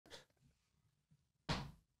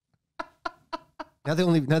Now the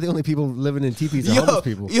only people living in teepees are homeless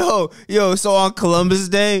people. Yo. So on Columbus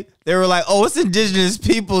Day, they were like, "Oh, it's Indigenous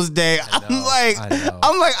Peoples Day."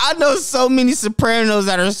 I know so many Sopranos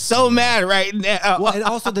that are so mad right now. Well, and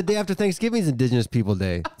also the day after Thanksgiving is Indigenous People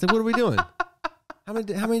Day. So what are we doing? How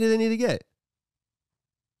many do they need to get?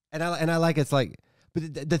 And I like it's like,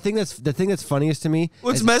 but the thing that's funniest to me.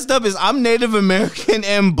 What's messed up is I'm Native American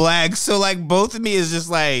and black, so like both of me is just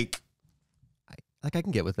like I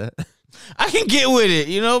can get with that. I can get with it,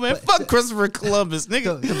 you know, man. Fuck Christopher Columbus,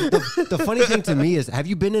 nigga. The funny thing to me is, have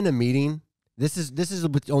you been in a meeting? This is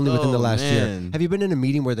only within the last year. Have you been in a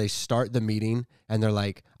meeting where they start the meeting and they're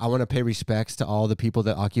like, "I want to pay respects to all the people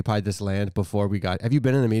that occupied this land before we got." Have you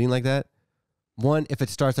been in a meeting like that? One, if it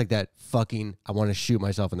starts like that, fucking, I want to shoot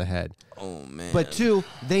myself in the head. Oh man. But two,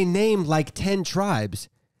 they named like 10 tribes,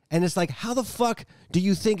 and it's like, how the fuck do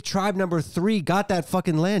you think tribe number 3 got that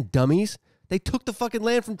fucking land, dummies? They took the fucking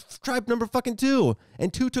land from tribe number fucking 2,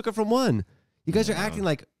 and 2 took it from 1. You guys are acting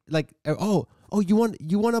like oh you want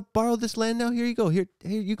to borrow this land now? Here you go. Here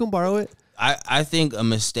you can borrow it. I think a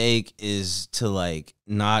mistake is to like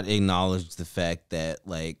not acknowledge the fact that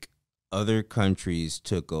like other countries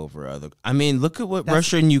took over other. I mean, look at what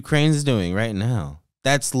Russia and Ukraine is doing right now.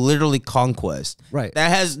 That's literally conquest. Right. That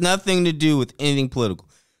has nothing to do with anything political.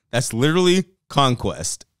 That's literally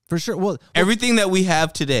conquest. For sure. Well, everything that we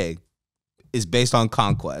have today is based on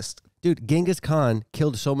conquest. Dude, Genghis Khan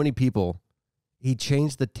killed so many people. He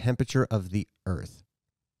changed the temperature of the earth.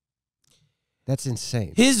 That's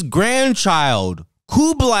insane. His grandchild,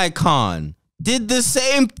 Kublai Khan, did the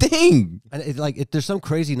same thing. And there's some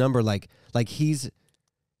crazy number like he's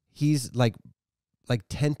like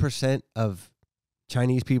 10% of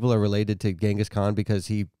Chinese people are related to Genghis Khan because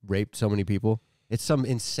he raped so many people. It's some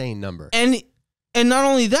insane number. And not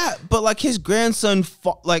only that, but like his grandson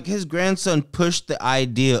pushed the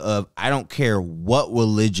idea of, I don't care what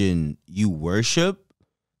religion you worship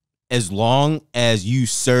as long as you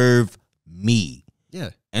serve me. Yeah.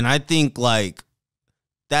 And I think like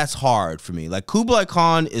that's hard for me. Like Kublai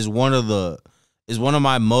Khan is one of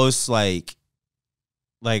my most like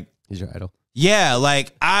he's your idol. Yeah,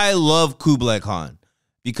 like I love Kublai Khan.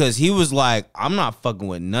 Because he was like, I'm not fucking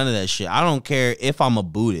with none of that shit. I don't care if I'm a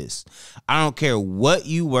Buddhist. I don't care what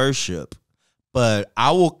you worship, but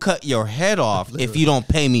I will cut your head off if you don't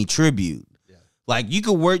pay me tribute. Yeah. Like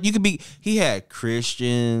he had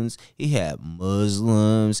Christians, he had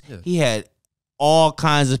Muslims, he had all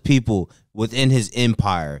kinds of people within his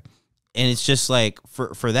empire. And it's just like,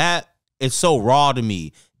 for that, it's so raw to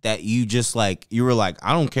me that you were like,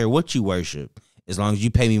 I don't care what you worship as long as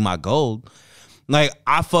you pay me my gold. Like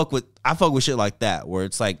I fuck with shit like that where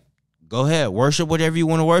it's like, go ahead, worship whatever you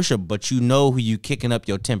want to worship, but you know who you kicking up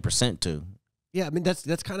your 10% to. Yeah, I mean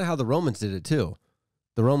that's kind of how the Romans did it too.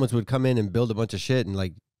 The Romans would come in and build a bunch of shit, and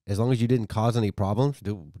like as long as you didn't cause any problems,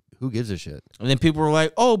 dude, who gives a shit? And then people were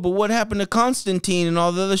like, "Oh, but what happened to Constantine and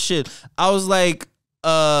all the other shit?" I was like,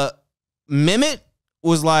 Mehmet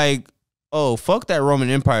was like, "Oh, fuck that Roman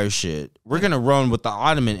Empire shit. We're going to run with the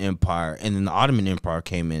Ottoman Empire." And then the Ottoman Empire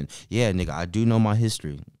came in. Yeah, nigga, I do know my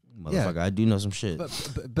history. Motherfucker, I do know some shit.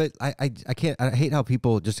 But I can't, I hate how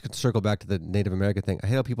people, just to circle back to the Native American thing, I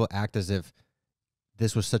hate how people act as if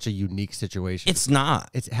this was such a unique situation. It's not.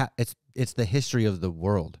 It's the history of the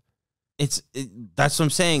world. That's what I'm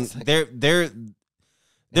saying.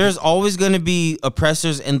 There's always going to be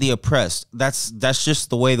oppressors and the oppressed. That's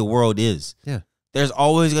just the way the world is. Yeah. There's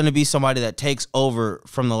always going to be somebody that takes over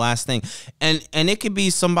from the last thing. And it could be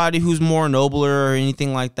somebody who's more nobler or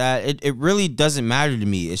anything like that. It really doesn't matter to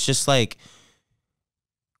me. It's just like,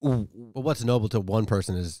 well, what's noble to one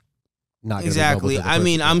person is not exactly. I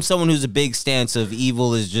mean, I'm someone who's a big stance of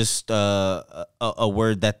evil is just a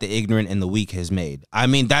word that the ignorant and the weak has made. I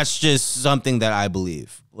mean, that's just something that I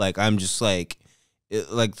believe. Like, I'm just like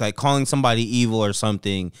calling somebody evil or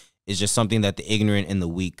something is just something that the ignorant and the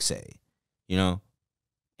weak say. You know,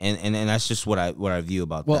 and that's just what I view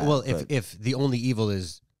about that. Well, if the only evil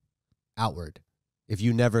is outward, if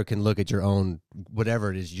you never can look at your own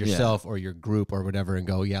whatever it is, yourself or your group or whatever, and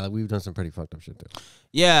go, yeah, we've done some pretty fucked up shit too.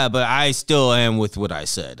 Yeah, but I still am with what I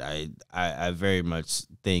said. I very much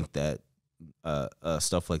think that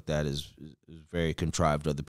stuff like that is very contrived other